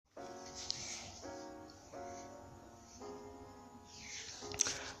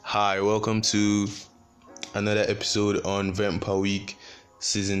Hi, welcome to another episode on Vent Per Week,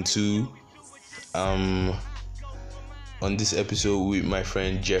 Season 2. On this episode with my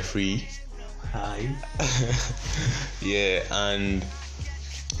friend Jeffrey. Hi. Yeah, and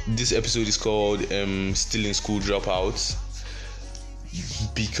this episode is called Still in School Dropouts,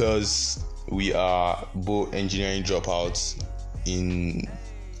 because we are both engineering dropouts in...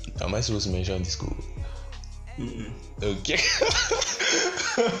 Am I supposed to mention the school? Okay.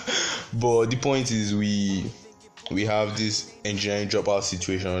 But the point is we have this engineering dropout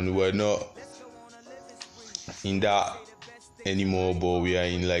situation. We're not in that anymore, but we are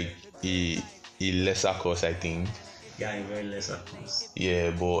in like a lesser course, I think. Yeah, a very lesser course.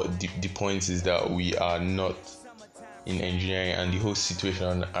 Yeah, but the point is that we are not in engineering, and the whole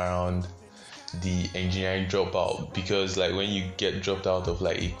situation around the engineering dropout, because like when you get dropped out of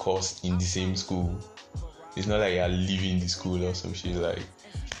like a course in the same school, it's not like you're leaving the school or some shit. Like,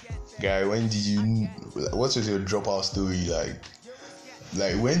 guy, what was your dropout story?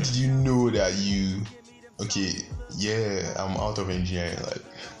 Like when did you know that I'm out of engineering? Like,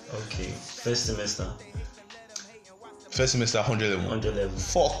 okay, first semester 100 level. 100 level.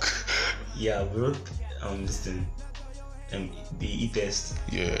 Fuck. Yeah, we wrote this thing, the e-test.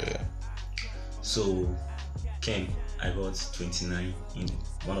 Yeah. So Chem, I got 29 in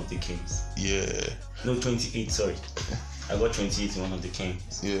one of the chems. Yeah. No, 28. Sorry, I got 28 in one of the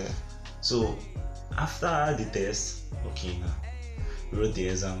chems. Yeah. So after the test, we wrote the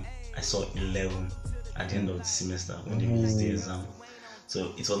exam. I saw 11 at the end of the semester when they released the exam.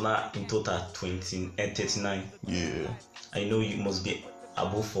 So it was now in total 39. Yeah. I know you must be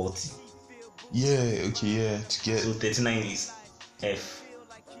above 40. Yeah. Okay. Yeah. To get. So 39 is F.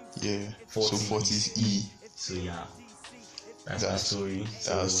 Yeah. 40 so 40 is E. So yeah, that's my story.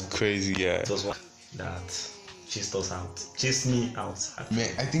 So that's crazy. Yeah. it was one that chased me out. Man,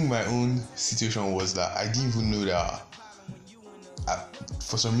 I think my own situation was that I didn't even know that.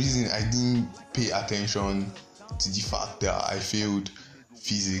 For some reason, I didn't pay attention to the fact that I failed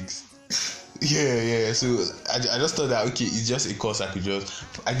physics. Yeah. So I just thought that it's just a course I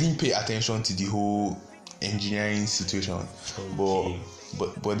didn't pay attention to the whole engineering situation. Okay.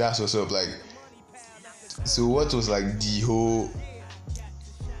 But that's what's up. Like, so what was like the whole?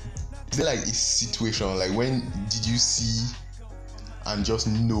 Is there like a situation, like when did you see and just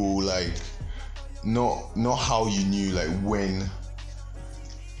know, like not how you knew, like when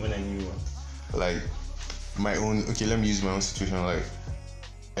I knew what? Like my own, let me use my own situation. Like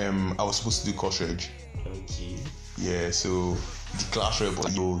I was supposed to do course reg. Okay. Yeah, so the class rep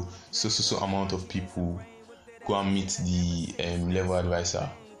was so amount of people go and meet the level advisor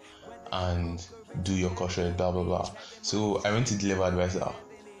and do your course reg, blah blah blah. So I went to the level advisor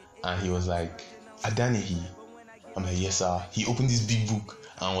and he was like, Adanehi. I'm like, yes sir. He opened this big book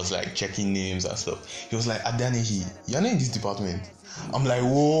and was like checking names and stuff. He was like, Adanehi, you're not in this department. I'm like,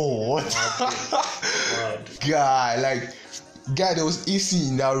 whoa, what? Guy, there was AC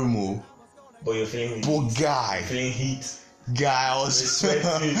in that room. Oh. But you're feeling heat. But guy. You're feeling heat. Guy, I was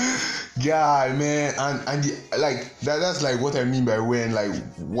sweating. Guy, man, and that's like what I mean by when, like,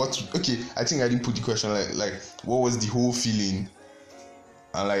 what? Okay, I think I didn't put the question like what was the whole feeling,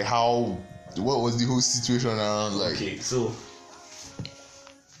 and like what was the whole situation around, like. Okay, so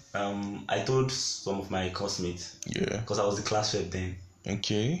I told some of my classmates. Yeah. Because I was the class rep then.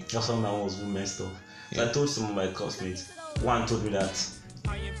 Okay. That's when I was messed up. So Yeah. I told some of my classmates. One told me that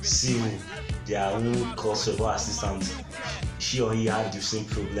Simu, their own course rep or assistant, she or he had the same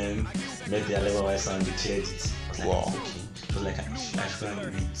problem, met their level wise and they cleared it. I was like, Wow. okay. It was like I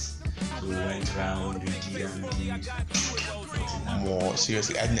shouldn't wait. So we went around, we did and did. More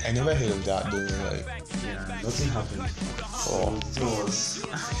seriously, I never heard of that though. Like, Yeah, nothing happened. Oh. So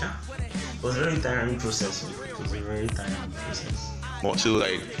it was a very tiring process. It was a very tiring process. more so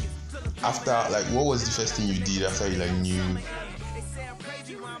like after, like, what was the first thing you did after you like knew,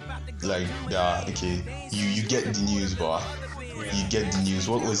 like, that you get the news, but you get the news,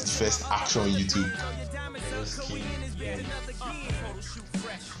 what was the first action you took? I just came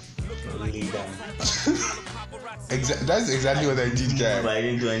and lay down. That's exactly what I did, But guy. I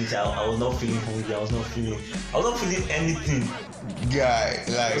didn't do anything. I was not feeling hungry. I was not feeling anything. Guy,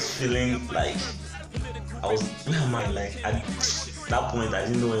 I like, was feeling like I was. Where am I? Like at that point, I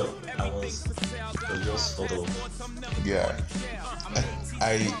didn't know where I was. It was just fucked up. yeah.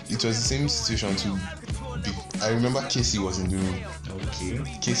 It was the same situation too. I remember Casey was in the room. Okay.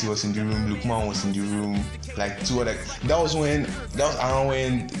 Casey was in the room. Lukman was in the room. Like two other. That was around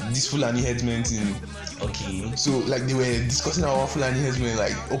when this Fulani headsmen in. Okay. So like they were discussing our Fulani headsmen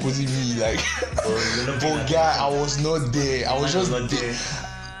like opposite me, like. Oh, But guy, I was not there. I was just not there.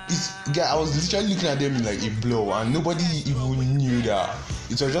 I was literally looking at them in like a blur, and nobody even knew that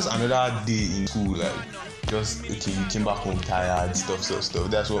it was just another day in school. Like, just okay, you came back home tired, stuff.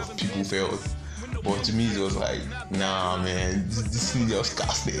 That's what people felt. But to me, it was like, nah, man, this thing just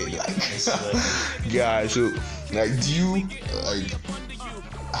casted. Like, yeah. So, like, do you like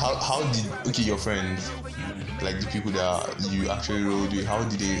how did your friends, like the people that you actually rode with, how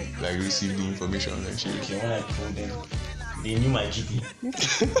did they like receive the information and shit? Okay, when I told them, they knew my GP,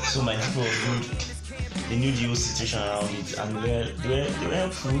 so my GP was good. They knew the whole situation around it, and they were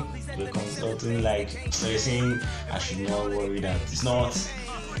helpful. They were consulting, like they were saying I should not worry that it's not.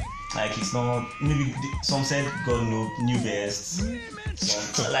 Like it's not. Maybe some said God knew best.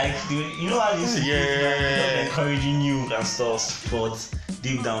 Some like you know how this Yeah. encouraging you and stuff, but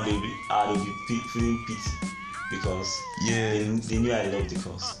deep down they'll be feeling pity because they knew I loved the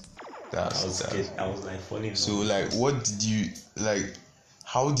cause. I was like falling. So like, what did you like?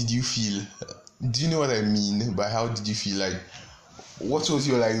 How did you feel? Do you know what I mean by how did you feel? Like, what was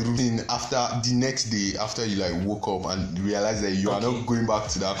your like routine after the next day after you like woke up and realized that you are not going back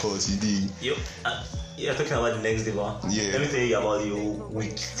to that course? You did. Yep. You're talking about the next day, but yeah. Let me tell you about the whole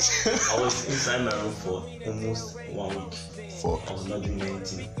week. I was inside my room for almost 1 week. Fuck. I was not doing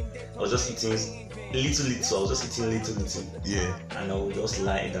anything. I was just eating little. I was just eating little. Yeah. And I would just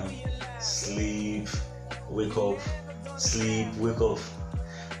lie down, sleep, wake up, sleep, wake up.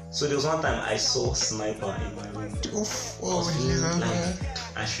 So there was one time I saw sniper in my room. Oof. Oh, Jesus, man.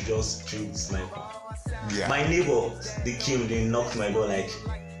 I should just drink the sniper. Yeah. My neighbor, they came, they knocked my door like.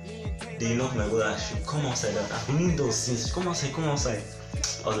 They knocked my door. I should come outside. I've been indoors since. Come outside.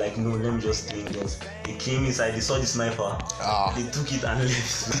 I was like, no, let me just stay indoors. They came inside. They saw the sniper. They took it and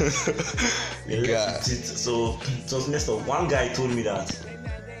left. They left it. So it was messed up. One guy told me that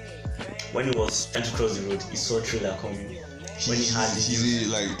when he was trying to cross the road, he saw a trailer coming. When he had the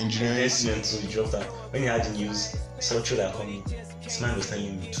news, like engineering, so he dropped out. When he had the news, he saw a trailer coming. This man was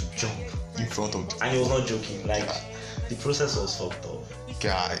telling me to jump in front of, and he was not joking. Like the process was fucked up.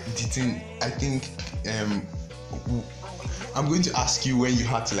 Guy, the thing, I think, I'm going to ask you when you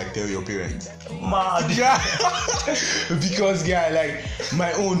had to like tell your parents. Mad. Yeah. Because guy, like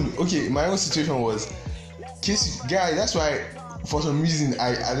my own situation was, guy. That's why, for some reason,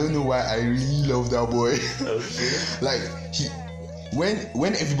 I don't know why I really love that boy. Okay. Like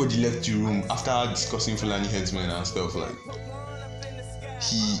when everybody left the room after discussing Fulani headsmen and stuff, like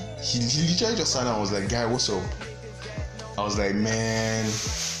he literally just sat down and was like, guy, what's up? I was like, man,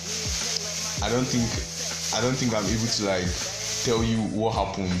 I don't think I'm able to like tell you what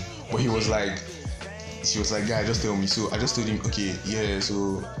happened. But he was like, guy, just tell me. So I just told him, okay, yeah,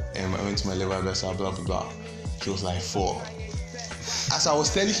 so I went to my level advisor, blah blah blah. He was like, fuck. As I was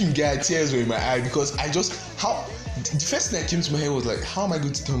telling him, guy, tears were in my eye because the first thing that came to my head was like, how am I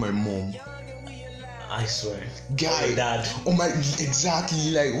going to tell my mom? I swear. Guy, my dad. Oh my,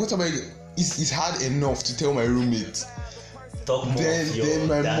 exactly. Like, what am I? It's hard enough to tell my roommate. Talk more then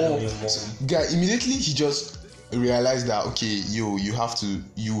my mom. So, guy, immediately he just realized that, okay, you have to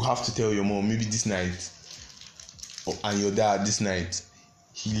tell your mom maybe this night, and your dad this night.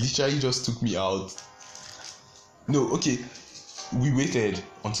 He literally just took me out. No, okay, we waited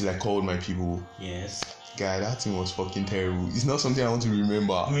until I called my people. Yes. Guy, that thing was fucking terrible. It's not something I want to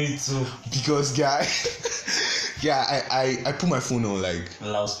remember. Me too. Because guy, I put my phone on like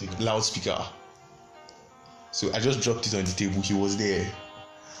loudspeaker. So I just dropped it on the table. He was there.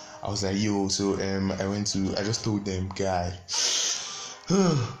 I was like, yo, so I just told them, guy,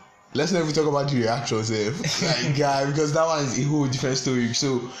 let's not even talk about the reactions, like, guy, because that one is a whole different story.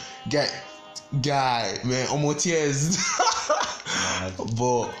 So guy, man, almost tears.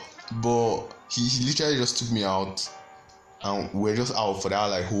 but he literally just took me out, and we're just out for that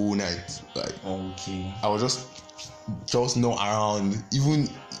like whole night. Like, okay, I was just not around, even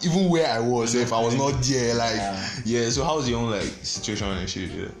where I was, if I was not there, like, yeah. So how was your own like situation and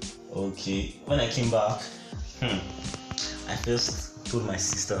shit? Yeah. Okay, when I came back, I first told my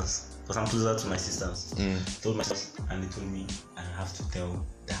sisters, because I'm closer to my sisters. Told my sisters, and they told me I have to tell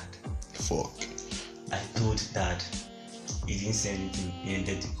dad. Fuck. I told dad. He didn't say anything. He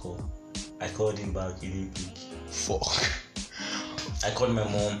ended the call. I called him back. He didn't pick. Fuck. I called my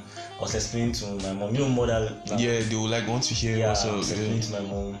mom. I was explaining to my mom. You know, mother. Yeah, they would like want to hear. Yeah, Also, I was explaining to my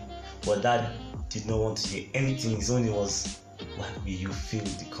mom, but dad did not want to hear anything. His only was, "Why will you feel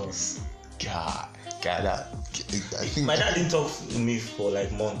the cause?" God, that. I think my dad didn't talk to me for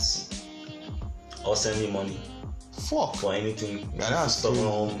like months, or send me money. Fuck. For anything. Yeah, that's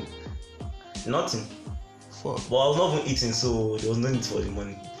true. Nothing. Fuck. But I was not even eating, so there was no need for the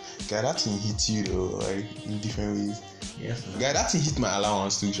money. Guy, that thing hit you though, like in different ways. Yes. Man. Guy, that thing hit my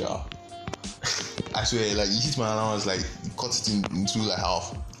allowance too, sha. I swear, like it hit my allowance, like it cut it into like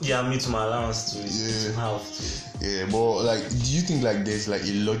half. Yeah, me to my allowance too. It's half too. Yeah, but like, do you think like there's like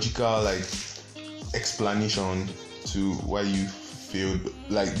a logical like explanation to why you failed?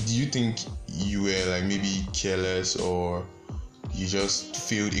 Like, do you think you were like maybe careless or you just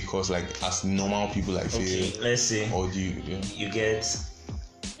failed because like as normal people like fail? Okay, let's say. Or do you? You get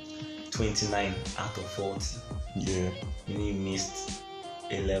 29 out of 40. Yeah. You missed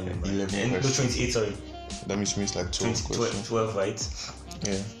 11. 11 no, 28, sorry. That means you missed like 12 questions. 12, right?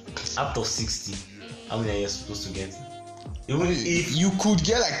 Yeah. Out of 60, how many are you supposed to get? Even if you could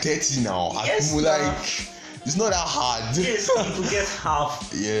get like 30 now. Yes, like it's not that hard. Yes, you could get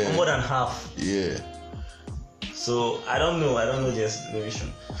half. Yeah. Or more than half. Yeah. So I don't know the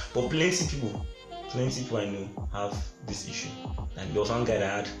explanation. But plenty people I know have this issue. Like there was one guy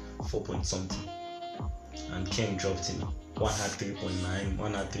that had 4 point something, and Ken dropped him. One had 3.9,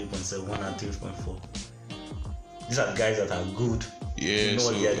 one had 3.7, one had 3.4. These are guys that are good. Yeah. You know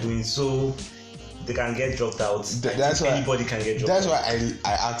what they are doing, so they can get dropped out. That's why anybody can get dropped that's out. why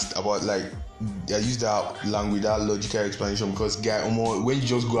I asked about like I use that language, that logical explanation, because guy, when you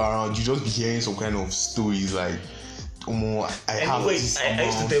just go around, you just be hearing some kind of stories like, I have this I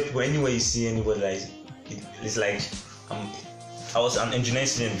used to tell people anywhere you see anybody like it's like I was an engineering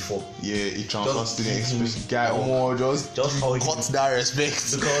student before. Yeah, a transfer Just student, give him especially guy, just how it cut is. that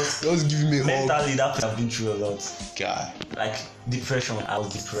respect. Because just give me a hug. mentally that I've been through a lot. Guy. Like depression, I was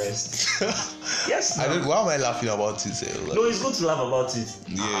depressed. Yes. I don't. Why am I laughing about it? Like, No, it's good to laugh about it.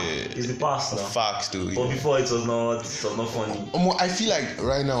 Yeah. It's the past now. Facts though. But before it was not funny. I feel like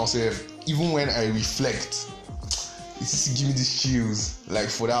right now, even when I reflect, it's just give me these chills. Like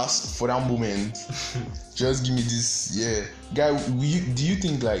for that moment, just give me this. Yeah, guy. Do you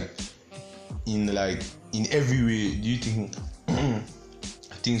think like in every way? Do you think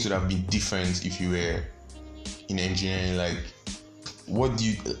things would have been different if you were in engineering? Like, what do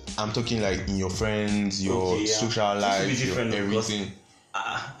you? I'm talking like in your friends, your social life, your everything.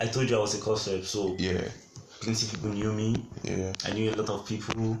 I told you I was a course rep, so yeah, plenty of people knew me. Yeah, I knew a lot of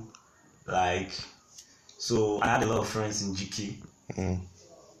people. Like, so I had a lot of friends in GK. Mm.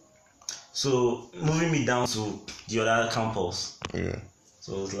 So moving me down to the other campus. Yeah.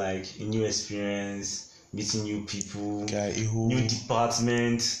 So it was like a new experience, meeting new people, new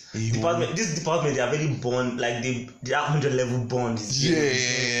department. This department, they are very bond, like they have 100 level bond.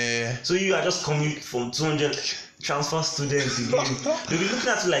 Yeah. So you are just coming from 200 transfer students again. They'll be looking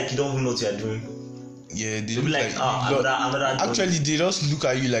at you like you don't even know what you are doing. Yeah, they'll be like another actually they just look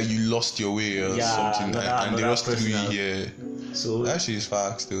at you like you lost your way or something, and they just threw you here. So that shit is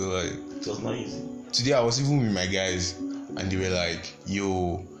facts though. Like, it was not easy. Today I was even with my guys and they were like,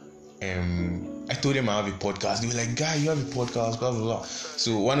 yo, I told them I have a podcast. They were like, guy, you have a podcast, blah blah blah.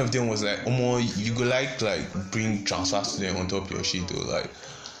 So one of them was like, you go like bring transfer student on top of your shit though. Like,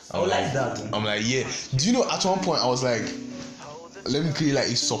 I like that. I'm like, yeah. Do you know at one point I was like, let me create like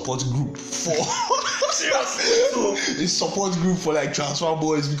a support group for a support group for like transfer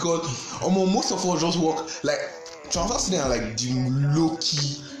boys, because most of us just work like transfer students are like the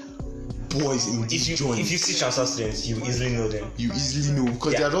low-key boys in this joint. If you see transfer students, you easily know them. You easily know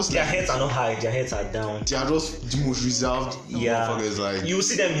because they are just their heads are not high, their heads are down. They are just the most reserved motherfuckers. Like, you will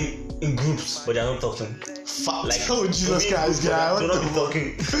see them in groups, but they are not talking. Like, oh Jesus Christ, guy, they'll not be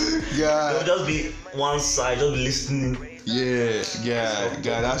talking. Yeah, they'll just be one side, just be listening. Yeah,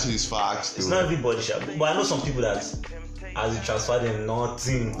 that shit is facts. It's not everybody, but I know some people that as they transfer them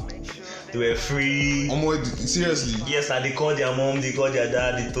nothing. They were free. Seriously? Yes, like they called their mom, they called their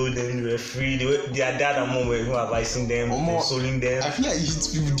dad, they told them they were free. Their dad and mom were even advising them, consoling them. I feel like it hits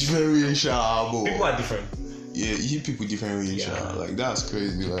people different ways, people are different. Yeah, you hit people different ways, like that's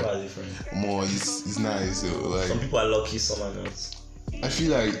crazy. People like, are different. It's nice though. Like, some people are lucky, some are not. I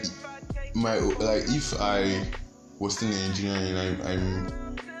feel like if I was still in engineering,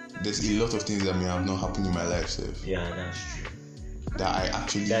 there's a lot of things that may have not happened in my life, Seth. Yeah, that's true. That I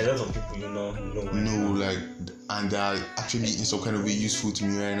actually there are a lot of people know like, and that are actually in some kind of way useful to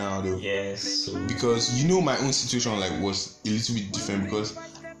me right now though. Yes. So. Because my own situation like was a little bit different because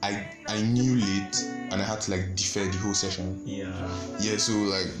I knew late and I had to like defer the whole session. Yeah. Yeah. So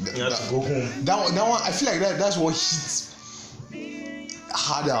like you had to go home. That one I feel like that's what hits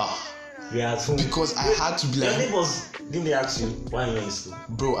harder. Yeah, at home. Because I had to be like. Your neighbors, didn't they ask you why you were in school?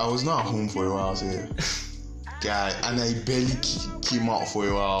 Bro, I was not at home for a while, so guy, and I barely came out for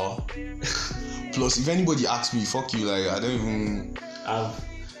a while. Plus, if anybody asks me, fuck you, like I don't even.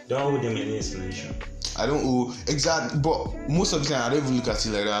 Don't owe them any explanation. I don't owe exactly, but most of the time I don't even look at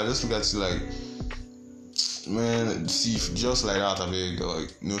it like that. I just look at it like, man, see, just like that, I mean,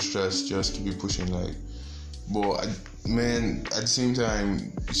 like, no stress, just keep it pushing, like. But man, at the same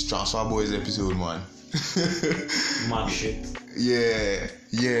time, it's Transfer Boys episode, man. Mad shit. Yeah.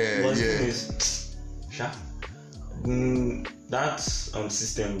 But the thing is, that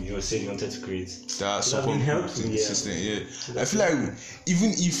system you said you wanted to create, that support the system. Yeah, I feel like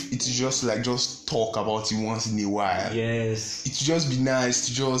even if it's just talk about it once in a while, yes, it just be nice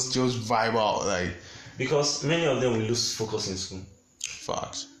to just vibe out, like, because many of them will lose focus in school.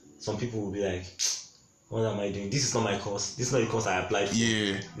 Facts. Some people will be like, what am I doing? This is not my course. This is not the course I applied for.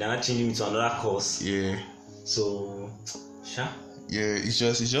 Yeah, they're not changing me to another course. Yeah. So, yeah, it's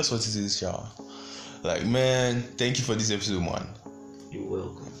just what it is, Sha. Like, man, thank you for this episode, man. You're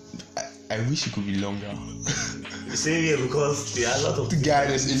welcome. I wish it could be longer. Same here, because there are a lot of things.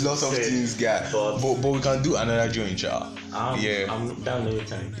 There's a lot of things, guy. But we can do another joint, Sha. I'm down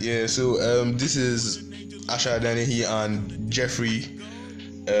anytime. Yeah, so this is Asha Danehi and Jeffrey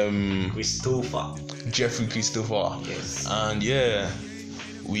Christopher. Yes. And yeah,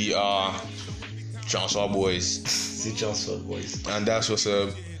 we are Transfer Boys. The Transfer Boys. And that's what's up.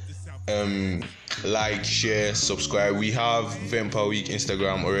 Like, share, subscribe. We have Vent Per Week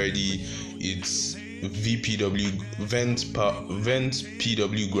Instagram already. It's Vent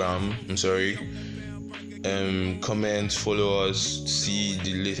PW Gram. I'm sorry. Comment, follow us, see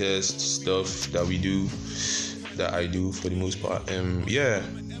the latest stuff that I do for the most part. Yeah.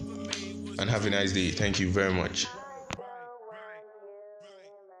 And have a nice day. Thank you very much.